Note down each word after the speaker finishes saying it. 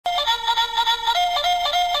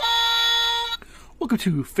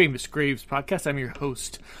Welcome to Famous Graves Podcast. I'm your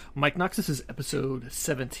host, Mike Knox. This is episode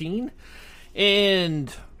 17.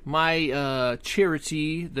 And my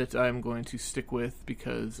charity that I'm going to stick with,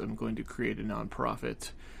 because I'm going to create a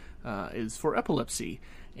nonprofit, is for epilepsy.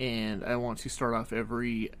 And I want to start off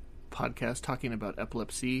every podcast talking about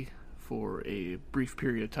epilepsy for a brief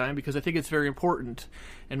period of time, because I think it's very important.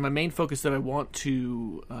 And my main focus that I want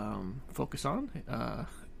to focus on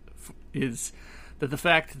is that the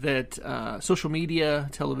fact that social media,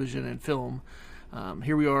 television, and film,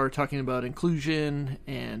 here we are talking about inclusion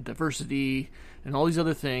and diversity and all these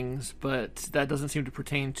other things, but that doesn't seem to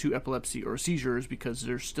pertain to epilepsy or seizures, because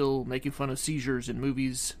they're still making fun of seizures in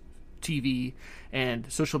movies, TV,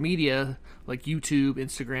 and social media like YouTube,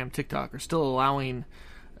 Instagram, TikTok are still allowing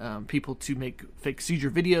people to make fake seizure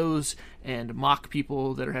videos and mock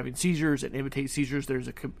people that are having seizures and imitate seizures. There's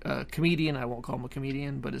a comedian, I won't call him a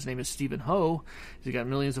comedian, but his name is Stephen Ho. He's got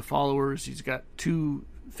millions of followers. He's got 2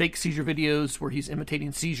 fake seizure videos where he's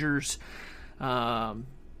imitating seizures. To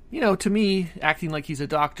me, acting like he's a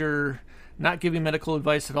doctor, not giving medical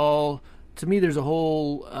advice at all. To me, there's a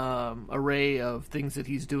whole array of things that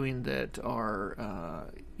he's doing that are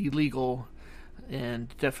illegal.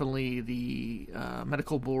 And definitely the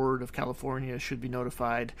Medical Board of California should be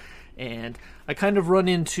notified. And I kind of run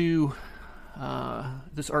into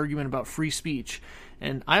this argument about free speech.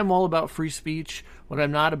 And I'm all about free speech. What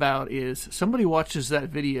I'm not about is somebody watches that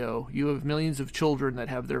video. You have millions of children that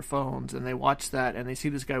have their phones, and they watch that, and they see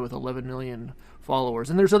this guy with 11 million followers.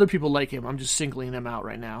 And there's other people like him. I'm just singling him out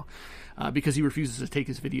right now because he refuses to take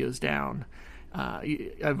his videos down.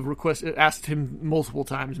 I've asked him multiple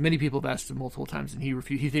times. Many people have asked him multiple times, and he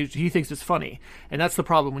refused. He thinks it's funny, and that's the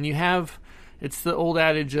problem. When you have, it's the old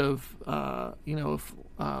adage of,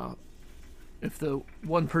 if the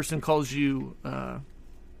one person calls you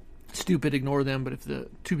stupid, ignore them. But if the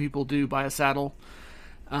 2 people do, buy a saddle.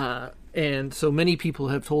 And so many people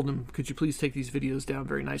have told him, "Could you please take these videos down?"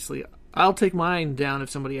 Very nicely. I'll take mine down if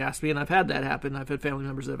somebody asks me, and I've had that happen. I've had family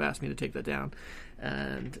members that have asked me to take that down,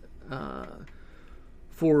 and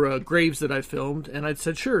for graves that I filmed, and I'd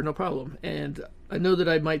said, sure, no problem. And I know that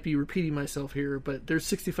I might be repeating myself here, but there's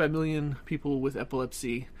 65 million people with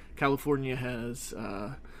epilepsy. California has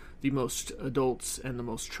the most adults and the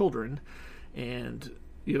most children, and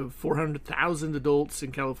you have 400,000 adults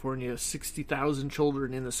in California, 60,000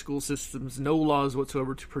 children in the school systems, no laws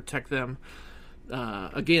whatsoever to protect them.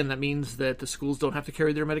 Again, that means that the schools don't have to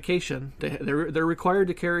carry their medication. They're required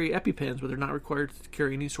to carry EpiPens, but they're not required to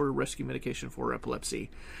carry any sort of rescue medication for epilepsy.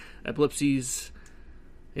 Epilepsy's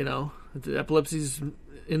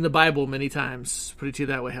in the Bible many times, put it to you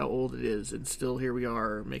that way, how old it is, and still here we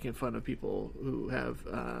are making fun of people who have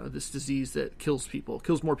this disease that kills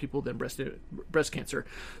more people than breast cancer.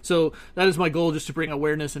 So that is my goal, just to bring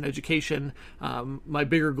awareness and education. My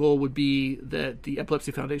bigger goal would be that the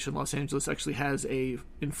Epilepsy Foundation Los Angeles actually has a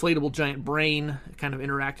inflatable giant brain, kind of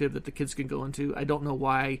interactive, that the kids can go into. I don't know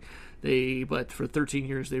why but for 13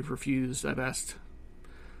 years they've refused. I've asked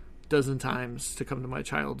dozen times to come to my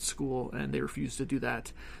child's school, and they refuse to do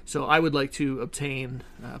that. So I would like to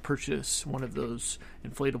purchase one of those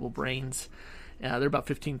inflatable brains. They're about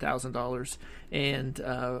 $15,000, and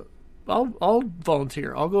I'll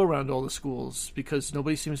volunteer. I'll go around to all the schools, because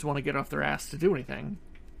nobody seems to want to get off their ass to do anything,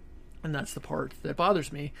 and that's the part that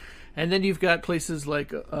bothers me. And then you've got places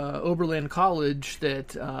like Oberlin College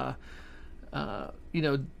that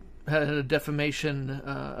had a defamation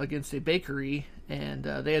against a bakery, and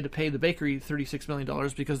they had to pay the bakery $36 million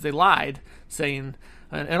because they lied, saying,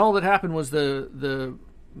 and all that happened was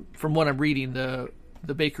from what I'm reading, the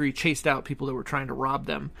bakery chased out people that were trying to rob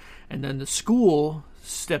them, and then the school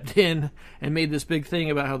stepped in and made this big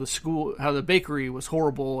thing about how the bakery was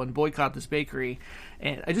horrible and boycott this bakery.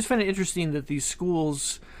 And I just find it interesting that these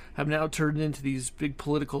schools have now turned into these big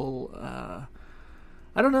political,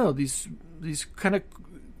 these kind of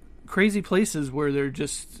crazy places where they're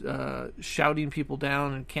just shouting people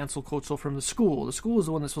down and cancel culture from the school. The school is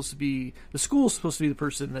the one that's supposed to be the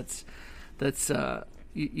person that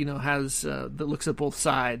looks at both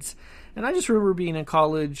sides. And I just remember being in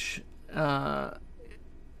college, and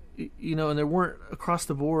there weren't across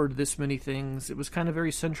the board this many things. It was kind of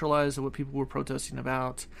very centralized of what people were protesting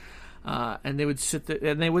about. And they would sit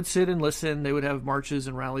and listen. They would have marches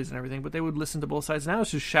and rallies and everything, but they would listen to both sides. Now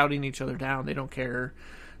it's just shouting each other down. They don't care.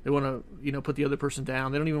 They want to, put the other person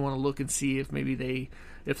down. They don't even want to look and see if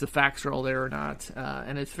if the facts are all there or not.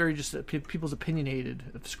 And it's very just people's opinionated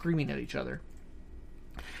of screaming at each other.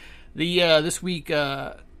 This week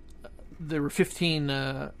there were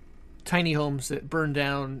 15 tiny homes that burned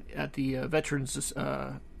down at the Veterans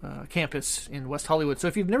campus in West Hollywood. So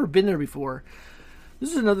if you've never been there before,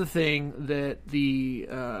 This is another thing that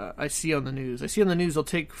I see on the news. I see on the news they'll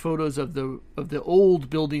take photos of the old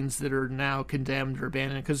buildings that are now condemned or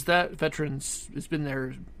abandoned, because that veterans has been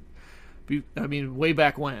there. I mean, way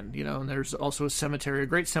back when, And there's also a cemetery, a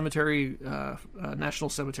great cemetery, national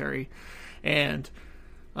cemetery, and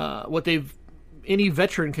any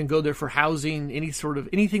veteran can go there for housing,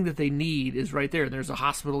 anything that they need is right there. And there's a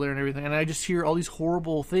hospital there and everything. And I just hear all these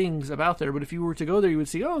horrible things about there. But if you were to go there, you would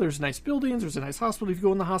see, there's nice buildings. There's a nice hospital. If you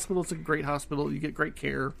go in the hospital, it's a great hospital. You get great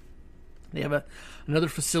care. They have another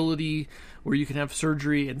facility where you can have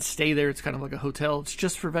surgery and stay there. It's kind of like a hotel. It's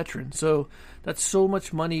just for veterans. So that's so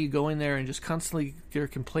much money going there, and just constantly they're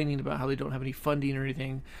complaining about how they don't have any funding or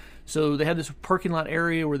anything. So they had this parking lot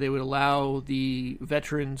area where they would allow the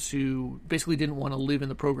veterans who basically didn't want to live in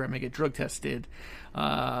the program and get drug tested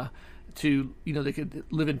they could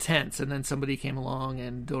live in tents. And then somebody came along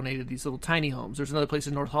and donated these little tiny homes. There's another place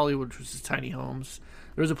in North Hollywood which was tiny homes.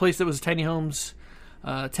 There was a place that was tiny homes.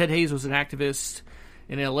 Ted Hayes was an activist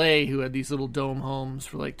in LA who had these little dome homes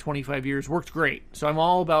for like 25 years. Worked great. So I'm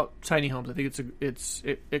all about tiny homes. I think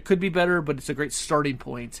it could be better, but it's a great starting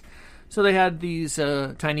point. So they had these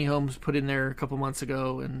tiny homes put in there a couple months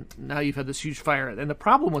ago, and now you've had this huge fire. And the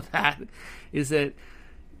problem with that is that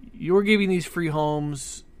you're giving these free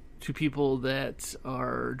homes to people that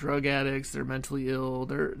are drug addicts, they're mentally ill,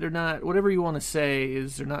 they're not, whatever you want to say,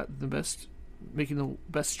 is they're not making the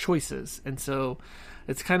best choices. And so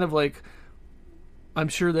it's kind of like, I'm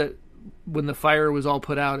sure that when the fire was all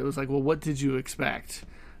put out, it was like, well, what did you expect?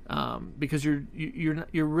 Because you're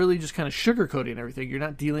really just kind of sugarcoating everything. You're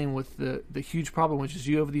not dealing with the huge problem, which is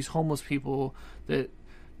you have these homeless people that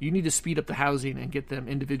you need to speed up the housing and get them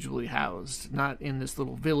individually housed, not in this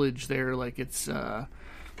little village there like it's a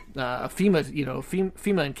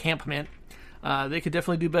FEMA encampment. They could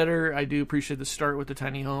definitely do better. I do appreciate the start with the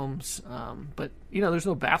tiny homes, but there's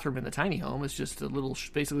no bathroom in the tiny home. It's just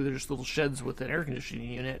basically they're just little sheds with an air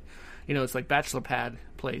conditioning unit. It's like bachelor pad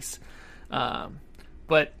place.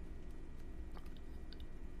 But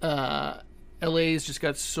LA's just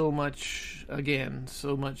got so much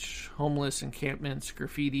homeless encampments,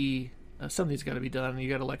 graffiti. Something's got to be done. You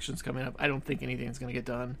got elections coming up. I don't think anything's going to get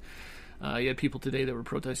done. You had people today that were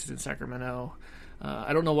protesting in Sacramento.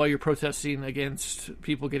 I don't know why you're protesting against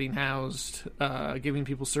people getting housed, giving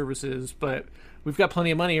people services, but we've got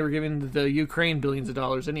plenty of money. We're giving the Ukraine billions of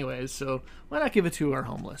dollars anyways, so why not give it to our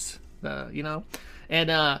homeless,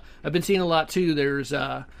 And I've been seeing a lot, too. There's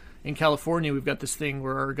in California, we've got this thing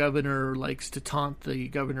where our governor likes to taunt the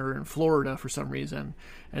governor in Florida for some reason.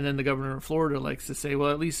 And then the governor in Florida likes to say,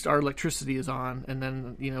 well, at least our electricity is on. And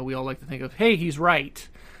then, we all like to think of, hey, he's right.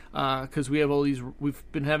 Because we have we've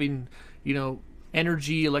been having,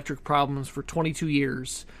 energy, electric problems for 22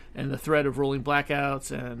 years. And the threat of rolling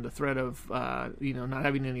blackouts and the threat of, not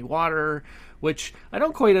having any water, which I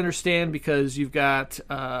don't quite understand, because you've got,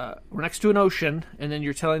 we're next to an ocean, and then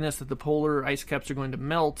you're telling us that the polar ice caps are going to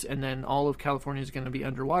melt, and then all of California is going to be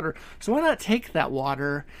underwater. So why not take that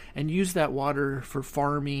water and use that water for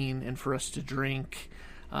farming and for us to drink,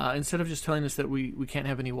 instead of just telling us that we can't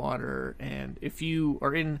have any water? And if you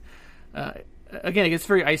are in... Again, it gets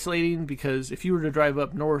very isolating, because if you were to drive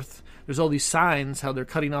up north, there's all these signs how they're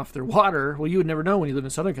cutting off their water. Well, you would never know when you live in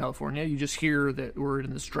Southern California. You just hear that we're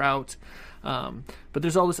in this drought. But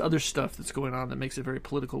there's all this other stuff that's going on that makes it very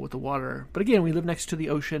political with the water. But again, we live next to the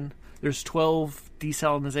ocean. There's 12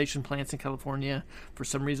 desalinization plants in California. For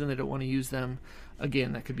some reason, they don't want to use them.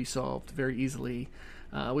 Again, that could be solved very easily.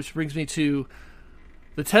 Which brings me to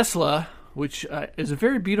the Tesla, which is a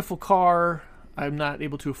very beautiful car. I'm not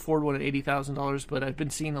able to afford one at $80,000, but I've been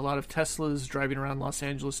seeing a lot of Teslas driving around Los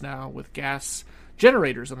Angeles now with gas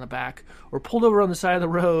generators on the back, or pulled over on the side of the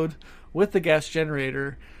road with the gas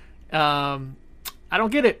generator. I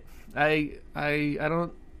don't get it. I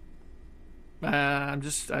don't. I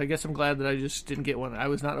guess I'm glad that I just didn't get one. I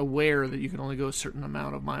was not aware that you can only go a certain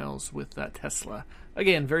amount of miles with that Tesla.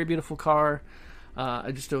 Again, very beautiful car.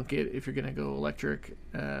 I just don't get if you're going to go electric,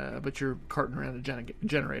 but you're carting around a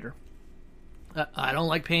generator. I don't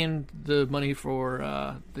like paying the money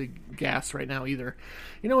for the gas right now either.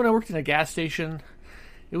 When I worked in a gas station,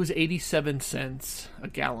 it was 87 cents a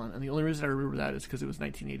gallon. And the only reason I remember that is because it was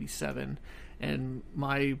 1987. And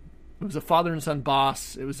it was a father and son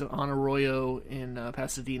boss. It was on Arroyo in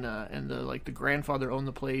Pasadena. And the grandfather owned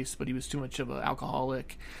the place, but he was too much of an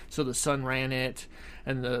alcoholic. So the son ran it.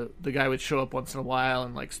 And the guy would show up once in a while,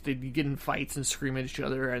 and they'd get in fights and scream at each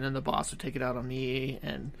other. And then the boss would take it out on me.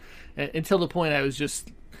 And until the point I was just,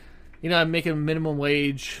 I'm making minimum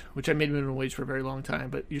wage, which I made minimum wage for a very long time.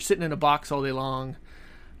 But you're sitting in a box all day long,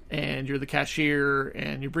 and you're the cashier,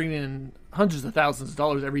 and you're bringing in hundreds of thousands of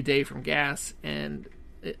dollars every day from gas, and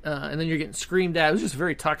then you're getting screamed at. It was just a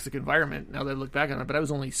very toxic environment now that I look back on it, but I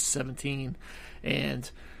was only 17,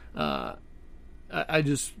 and I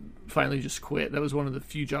just finally just quit. That was one of the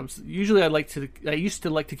few jobs. Usually I used to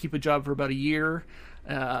like to keep a job for about a year,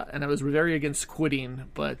 and I was very against quitting,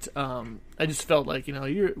 but I just felt like,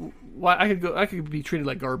 I could be treated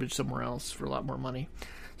like garbage somewhere else for a lot more money.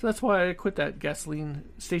 So that's why I quit that gasoline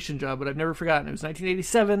station job, but I've never forgotten. It was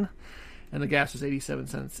 1987, and the gas was 87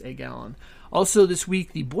 cents a gallon. Also, this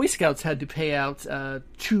week, the Boy Scouts had to pay out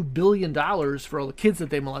 $2 billion for all the kids that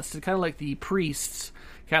they molested, kind of like the priests,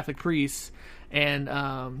 Catholic priests, and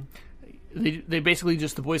they basically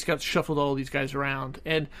just, the Boy Scouts shuffled all these guys around.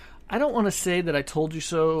 And I don't want to say that I told you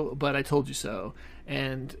so, but I told you so.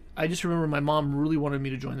 And I just remember my mom really wanted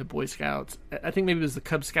me to join the Boy Scouts. I think maybe it was the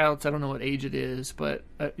Cub Scouts. I don't know what age it is, but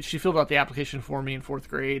she filled out the application for me in 4th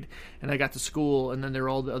grade, and I got to school, and then there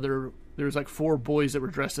was like 4 boys that were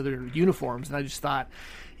dressed in their uniforms, and I just thought,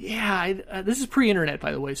 this is pre-internet,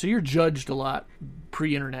 by the way, so you're judged a lot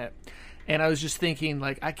pre-internet. And I was just thinking,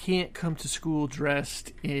 like, I can't come to school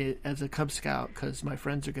dressed as a Cub Scout because my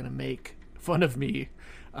friends are going to make fun of me.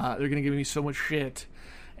 They're going to give me so much shit.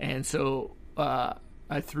 And so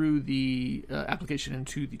I threw the application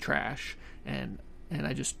into the trash, and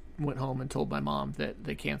I just went home and told my mom that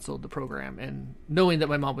they canceled the program, and knowing that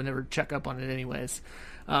my mom would never check up on it anyways,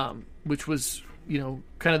 which was,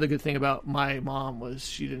 kind of the good thing about my mom was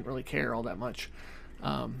she didn't really care all that much.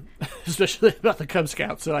 Especially about the Cub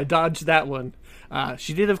Scouts, so I dodged that one.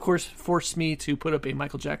 She did, of course, force me to put up a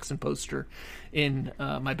Michael Jackson poster in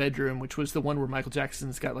my bedroom, which was the one where Michael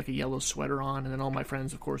Jackson's got like a yellow sweater on, and then all my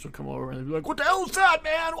friends, of course, would come over and they'd be like, "What the hell is that,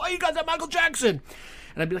 man? Why you got that Michael Jackson?"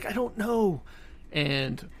 And I'd be like, "I don't know."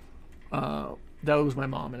 And that was my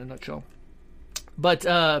mom in a nutshell. But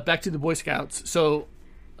back to the Boy Scouts. So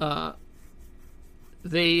the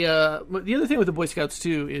other thing with the Boy Scouts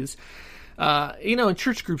too is, and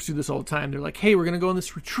church groups do this all the time. They're like, "Hey, we're going to go on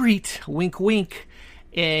this retreat, wink, wink.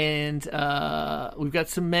 And we've got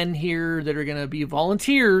some men here that are going to be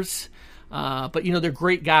volunteers. But, they're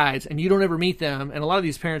great guys, and you don't ever meet them. And a lot of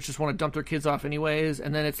these parents just want to dump their kids off anyways.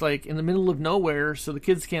 And then it's like in the middle of nowhere, so the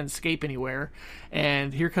kids can't escape anywhere.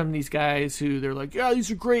 And here come these guys who they're like, "Yeah, these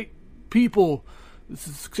are great people. This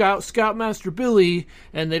is Scoutmaster Billy."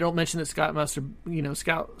 And they don't mention that Scoutmaster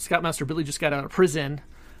Billy just got out of prison.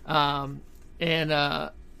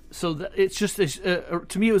 So it's just,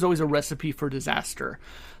 to me, it was always a recipe for disaster.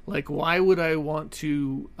 Like, why would I want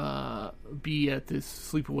to be at this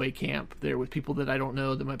sleepaway camp there with people that I don't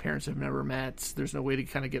know, that my parents have never met? There's no way to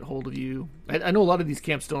kind of get hold of you. I know a lot of these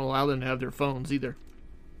camps don't allow them to have their phones either.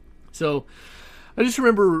 So I just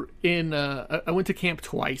remember I went to camp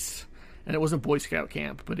twice, and it wasn't Boy Scout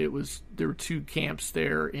camp, but there were 2 camps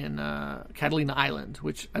there in Catalina Island,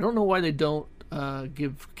 which I don't know why they don't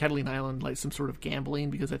give Catalina Island like some sort of gambling,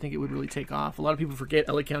 because I think it would really take off. A lot of people forget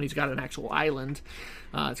LA County's got an actual island.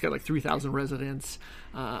 It's got like 3,000 residents.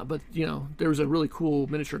 But there was a really cool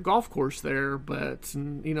miniature golf course there, but,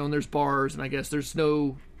 and there's bars, and I guess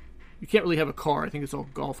you can't really have a car. I think it's all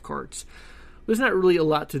golf carts. There's not really a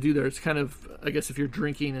lot to do there. It's kind of, I guess, if you're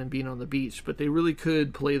drinking and being on the beach, but they really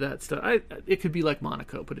could play that stuff. It could be like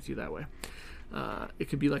Monaco, put it to you that way. It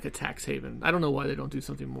could be like a tax haven. I don't know why they don't do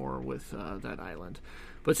something more with that island.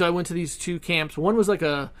 But so I went to these 2 camps. One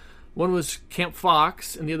was Camp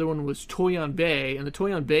Fox, and the other one was Toyon Bay. And the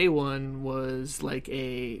Toyon Bay one was like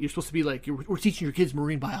you're supposed to be like, we're teaching your kids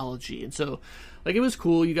marine biology. And so, like, it was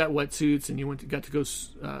cool. You got wetsuits, and you got to go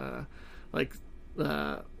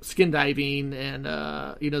skin diving, and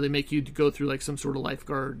they make you go through like some sort of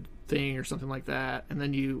lifeguard thing or something like that, and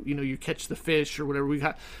then you catch the fish or whatever.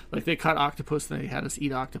 They caught octopus, and they had us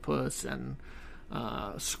eat octopus and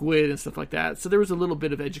squid and stuff like that. So there was a little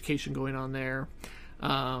bit of education going on there.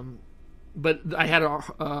 But I had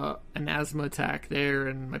an asthma attack there,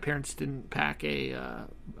 and my parents didn't pack a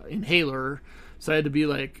inhaler, so I had to be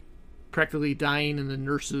like practically dying in the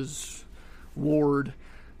nurse's ward,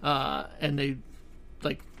 and they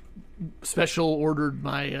like special ordered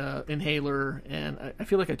my inhaler. And I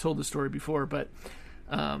feel like I told this story before, but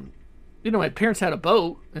my parents had a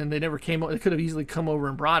boat, and they never came. They could have easily come over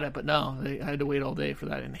and brought it, but no, I had to wait all day for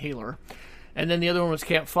that inhaler. And then the other one was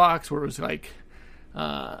Camp Fox, where it was like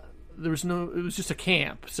it was just a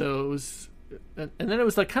camp. So it was, and then it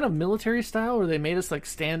was like kind of military style, where they made us like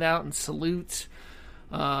stand out and salute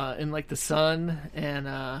in like the sun. And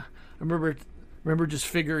I remember just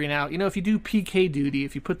figuring out, if you do PK duty,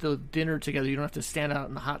 if you put the dinner together, you don't have to stand out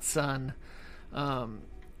in the hot sun. And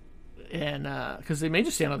because they made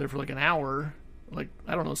you stand out there for like an hour, like,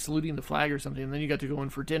 I don't know, saluting the flag or something. And then you got to go in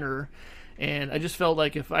for dinner. And I just felt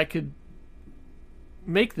like if I could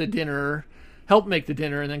help make the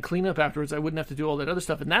dinner, and then clean up afterwards, I wouldn't have to do all that other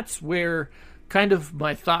stuff. And that's where kind of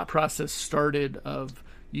my thought process started of,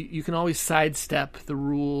 you can always sidestep the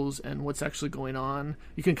rules and what's actually going on.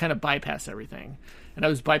 You can kind of bypass everything. And I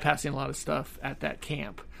was bypassing a lot of stuff at that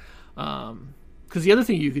camp. Because the other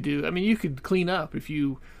thing you could do, I mean, you could clean up if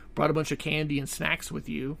you brought a bunch of candy and snacks with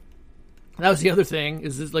you. That was the other thing,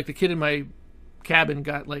 is like the kid in my cabin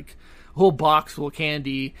got like a whole box full of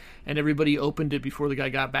candy, and everybody opened it before the guy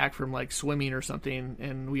got back from like swimming or something,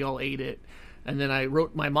 and we all ate it. And then I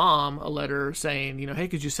wrote my mom a letter saying, hey,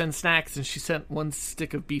 could you send snacks? And she sent 1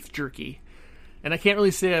 stick of beef jerky. And I can't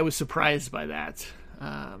really say I was surprised by that.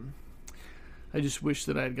 I just wish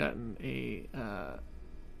that I had gotten a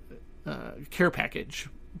care package.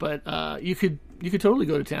 But you could totally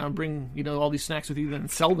go to town, bring all these snacks with you,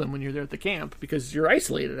 and sell them when you're there at the camp, because you're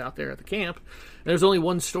isolated out there at the camp. And there's only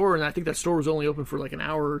one store, and I think that store was only open for like an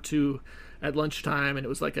hour or two at lunchtime, and it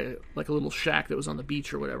was like a little shack that was on the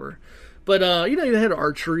beach or whatever. But they had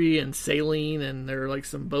archery and sailing, and there were like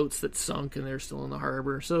some boats that sunk, and they're still in the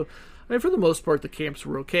harbor. So I mean, for the most part, the camps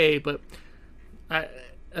were okay. But I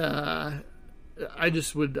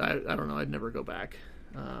just would, I don't know, I'd never go back.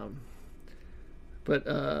 But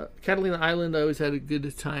Catalina Island, I always had a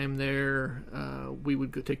good time there. We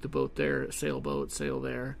would go take the boat there, sail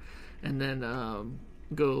there, and then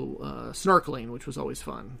go snorkeling, which was always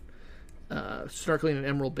fun. Snorkeling in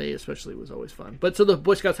Emerald Bay especially was always fun. But so the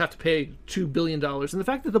Boy Scouts have to pay $2 billion. And the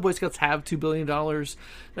fact that the Boy Scouts have $2 billion,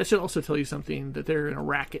 that should also tell you something, that they're in a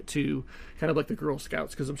racket too, kind of like the Girl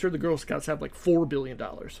Scouts, because I'm sure the Girl Scouts have like $4 billion.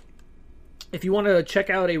 If you want to check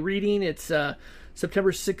out a reading, it's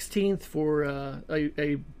September 16th for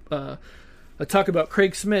a talk about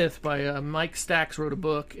Craig Smith by Mike Stacks, wrote a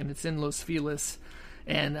book, and it's in Los Feliz.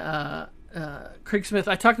 And Craig Smith,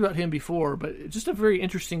 I talked about him before, but just a very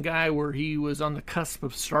interesting guy, where he was on the cusp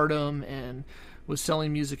of stardom and was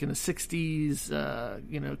selling music in the 60s,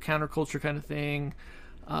 counterculture kind of thing,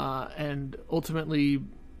 and ultimately,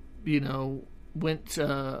 went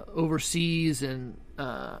overseas and,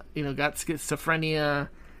 got schizophrenia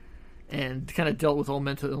and kind of dealt with all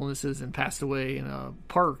mental illnesses and passed away in a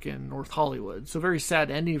park in North Hollywood. So very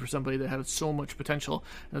sad ending for somebody that had so much potential.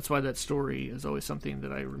 And that's why that story is always something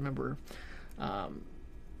that I remember.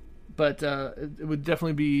 But it would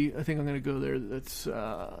definitely be, I think I'm going to go there. It's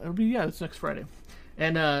next Friday.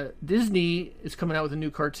 And Disney is coming out with a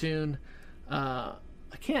new cartoon. I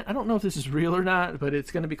don't know if this is real or not, but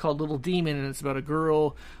it's going to be called Little Demon, and it's about a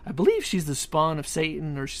girl. I believe she's the spawn of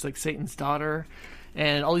Satan, or she's like Satan's daughter.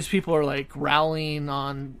 And all these people are like rallying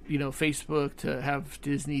on, Facebook to have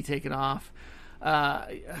Disney take it off.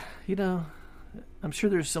 I'm sure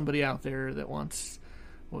there's somebody out there that wants,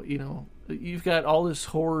 you've got all this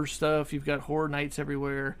horror stuff. You've got horror nights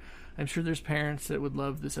everywhere. I'm sure there's parents that would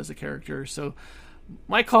love this as a character. So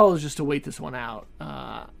my call is just to wait this one out.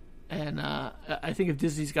 And I think if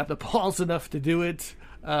Disney's got the balls enough to do it,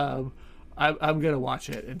 I'm going to watch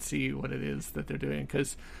it and see what it is that they're doing.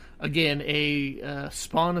 Because, again, a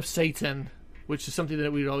spawn of Satan, which is something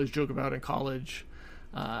that we'd always joke about in college.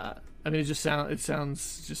 It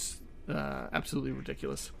sounds just absolutely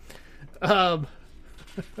ridiculous. So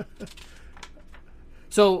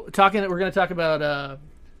we're going to talk about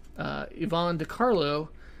Yvonne De Carlo,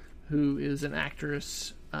 who is an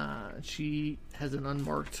actress. She has an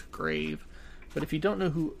unmarked grave. But if you don't know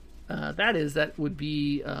who that is, that would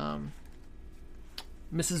be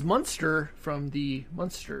Mrs. Munster from the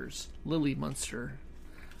Munsters, Lily Munster,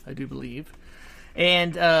 I do believe.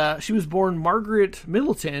 And she was born Margaret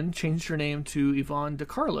Middleton, changed her name to Yvonne De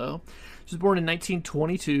Carlo. She was born in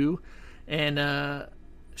 1922, and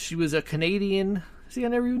she was a Canadian. See, I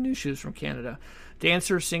never even knew she was from Canada.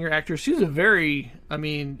 Dancer, singer, actress. She was I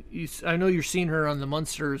know you're seeing her on the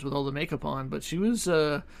Munsters with all the makeup on, but she was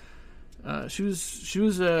a hot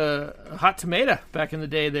tomato back in the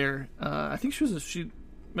day there. I think she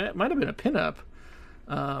might have been a pinup,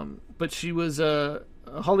 but she was a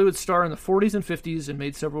Hollywood star in the 40s and 50s and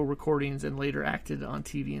made several recordings and later acted on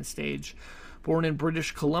TV and stage. Born in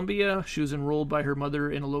British Columbia, she was enrolled by her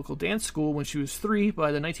mother in a local dance school when she was 3.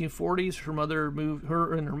 By the 1940s, her mother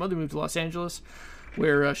moved to Los Angeles,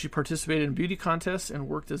 where she participated in beauty contests and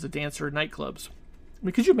worked as a dancer at nightclubs. I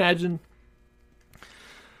mean, could you imagine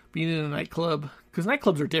being in a nightclub? Because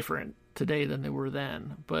nightclubs are different today than they were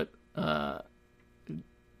then. But,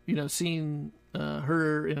 seeing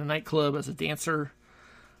her in a nightclub as a dancer,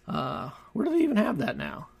 where do they even have that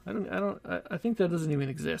now? I think that doesn't even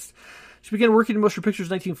exist. She began working in motion pictures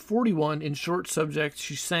in 1941 in short subjects.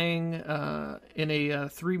 She sang in a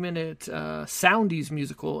 3-minute Soundies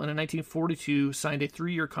musical, and in 1942 signed a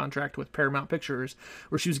 3-year contract with Paramount Pictures,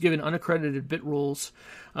 where she was given unaccredited bit roles.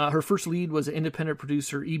 Her first lead was independent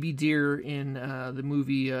producer E.B. Deer in the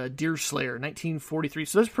movie Deer Slayer, 1943.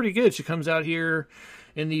 So that's pretty good. She comes out here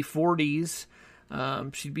in the 40s.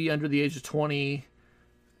 She'd be under the age of 20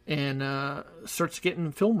 and starts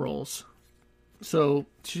getting film roles. So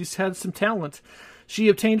she's had some talent. She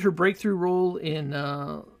obtained her breakthrough role in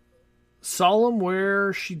Solemn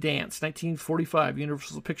Where She Danced, 1945,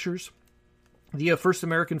 Universal Pictures. The first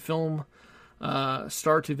American film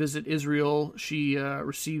star to visit Israel. She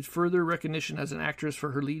received further recognition as an actress for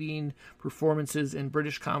her leading performances in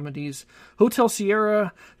British comedies Hotel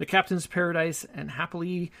Sierra, The Captain's Paradise, and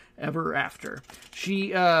Happily Ever After. She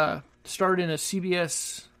starred in a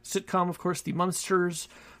CBS sitcom, of course, The Munsters,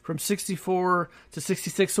 from 64 to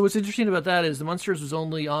 66. So what's interesting about that is The Munsters was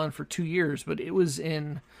only on for 2 years, but it was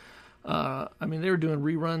in, they were doing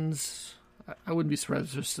reruns. I wouldn't be surprised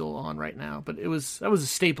if they're still on right now, but that was a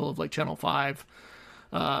staple of like Channel 5.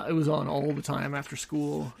 It was on all the time after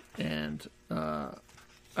school, and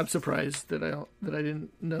I'm surprised that I didn't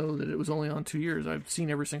know that it was only on 2 years. I've seen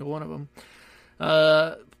every single one of them.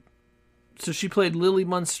 So she played Lily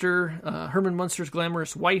Munster, Herman Munster's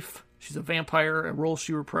glamorous wife. She's a vampire, a role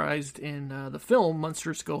she reprised in the film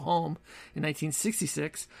Munsters Go Home in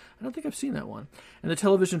 1966. I don't think I've seen that one. And the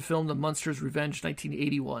television film The Munsters Revenge,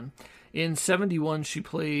 1981. In 71, she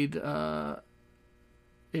played a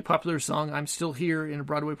popular song, I'm Still Here, in a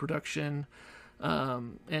Broadway production.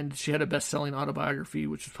 And she had a best-selling autobiography,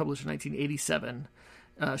 which was published in 1987.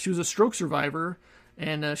 She was a stroke survivor,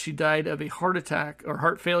 and she died of a heart attack or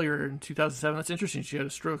heart failure in 2007. That's interesting. She had a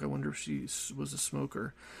stroke. I wonder if she was a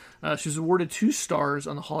smoker. She was awarded 2 stars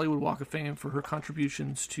on the Hollywood Walk of Fame for her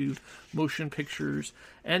contributions to motion pictures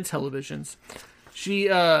and televisions. She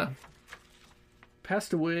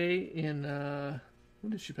passed away in,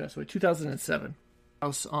 when did she pass away? 2007.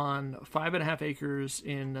 House on 5.5 acres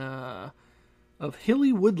of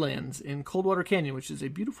hilly woodlands in Coldwater Canyon, which is a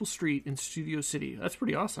beautiful street in Studio City. That's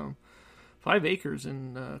pretty awesome. 5 acres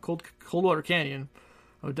in Coldwater Canyon.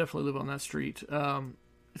 I would definitely live on that street.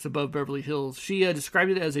 It's above Beverly Hills. She described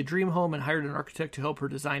it as a dream home and hired an architect to help her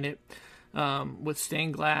design it with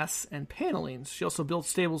stained glass and panelings. She also built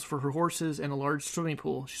stables for her horses and a large swimming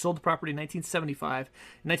pool. She sold the property in 1975.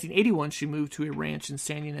 In 1981, she moved to a ranch in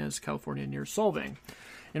San Ynez, California, near Solvang.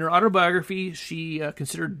 In her autobiography, she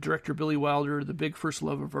considered director Billy Wilder the big first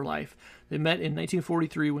love of her life. They met in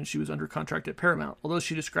 1943 when she was under contract at Paramount. Although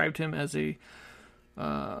she described him as a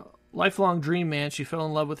lifelong dream man, she fell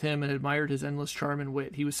in love with him and admired his endless charm and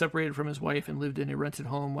wit. He was separated from his wife and lived in a rented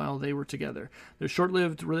home while they were together. Their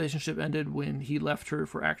short-lived relationship ended when he left her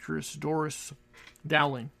for actress Doris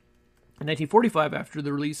Dowling. In 1945, after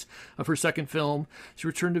the release of her second film, she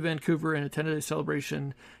returned to Vancouver and attended a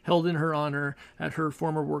celebration held in her honor at her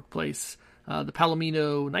former workplace, the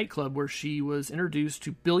Palomino nightclub, where she was introduced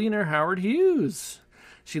to billionaire Howard Hughes.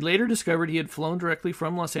 She later discovered he had flown directly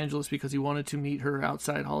from Los Angeles because he wanted to meet her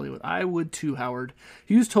outside Hollywood. I would too, Howard.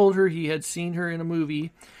 Hughes told her he had seen her in a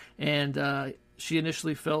movie, and she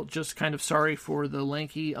initially felt just kind of sorry for the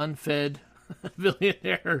lanky, unfed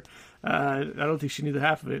billionaire. I don't think she knew the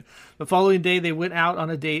half of it. The following day, they went out on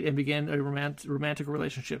a date and began a romantic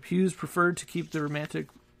relationship. Hughes preferred to keep the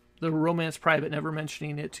romance private, never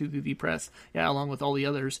mentioning it to the press, along with all the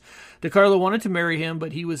others. De Carlo wanted to marry him,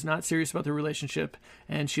 but he was not serious about the relationship,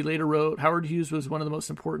 and she later wrote, Howard Hughes was one of the most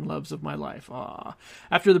important loves of my life. Aww.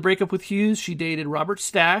 After the breakup with Hughes, she dated Robert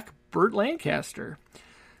Stack, Burt Lancaster.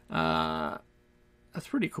 That's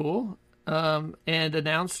pretty cool. And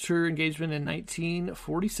announced her engagement in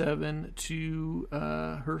 1947 to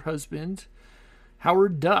her husband,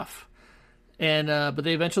 Howard Duff. And but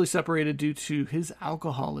they eventually separated due to his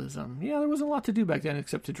alcoholism. Yeah, there wasn't a lot to do back then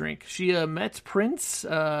except to drink. She met Prince,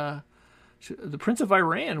 the Prince of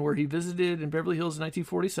Iran, where he visited in Beverly Hills in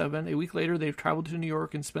 1947. A week later, they traveled to New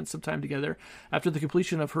York and spent some time together. After the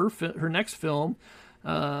completion of her next film,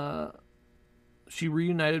 she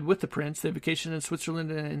reunited with the prince. They vacationed in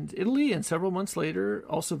Switzerland and Italy, and several months later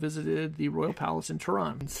also visited the Royal Palace in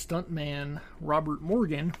Tehran. Stuntman Robert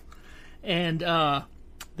Morgan, and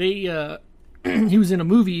he was in a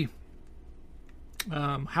movie,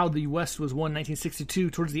 How the West Was Won, 1962.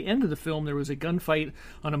 Towards the end of the film, there was a gunfight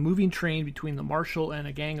on a moving train between the marshal and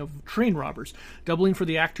a gang of train robbers. Doubling for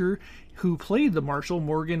the actor who played the marshal,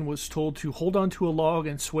 Morgan was told to hold onto a log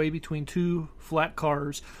and sway between 2 flat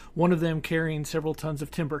cars, one of them carrying several tons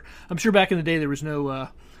of timber. I'm sure back in the day there was no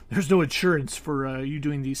there's no insurance for you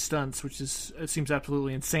doing these stunts, which it seems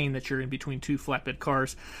absolutely insane that you're in between two flatbed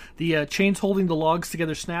cars. The chains holding the logs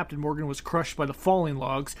together snapped, and Morgan was crushed by the falling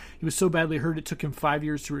logs. He was so badly hurt it took him 5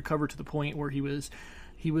 years to recover to the point where he was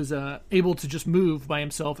able to just move by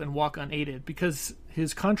himself and walk unaided. Because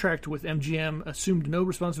his contract with MGM assumed no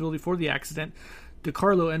responsibility for the accident, De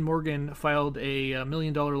Carlo and Morgan filed a $1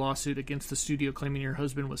 million lawsuit against the studio, claiming her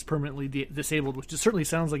husband was permanently disabled, which just certainly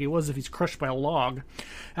sounds like he was if he's crushed by a log.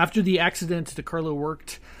 After the accident, De Carlo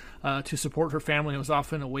worked to support her family and was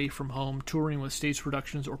often away from home, touring with stage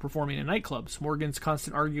productions or performing in nightclubs. Morgan's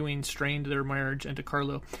constant arguing strained their marriage, and De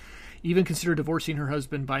Carlo even considered divorcing her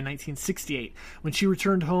husband by 1968. When she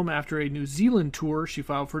returned home after a New Zealand tour, she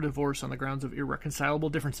filed for divorce on the grounds of irreconcilable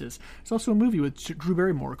differences. There's also a movie with Drew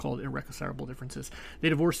Barrymore called Irreconcilable Differences. They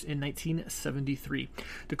divorced in 1973.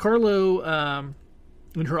 De Carlo,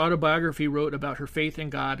 in her autobiography, wrote about her faith in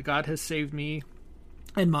God. God has saved me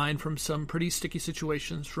and mine from some pretty sticky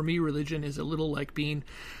situations. For me, religion is a little like being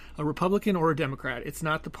a Republican or a Democrat. It's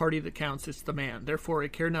not the party that counts, it's the man. Therefore, I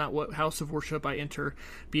care not what house of worship I enter,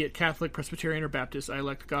 be it Catholic, Presbyterian, or Baptist. I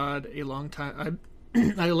elected God a long time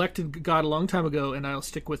ago, and I'll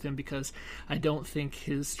stick with him because I don't think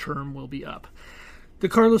his term will be up. De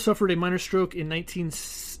Carlo suffered a minor stroke in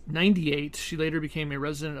 1998. She later became a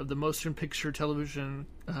resident of the Motion Picture Television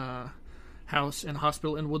house and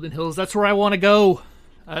hospital in Woodland Hills. That's where I want to go.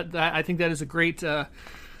 I think that is a great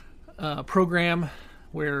program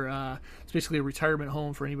where it's basically a retirement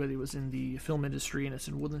home for anybody who was in the film industry, and it's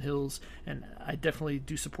in Woodland Hills, and I definitely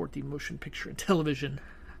do support the Motion Picture and Television.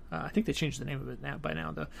 I think they changed the name of it by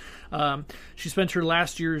now, though. She spent her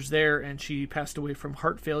last years there, and she passed away from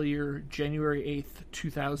heart failure January 8th,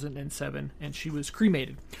 2007, and she was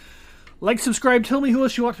cremated. Like, subscribe, tell me who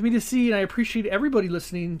else you want me to see, and I appreciate everybody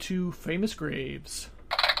listening to Famous Graves.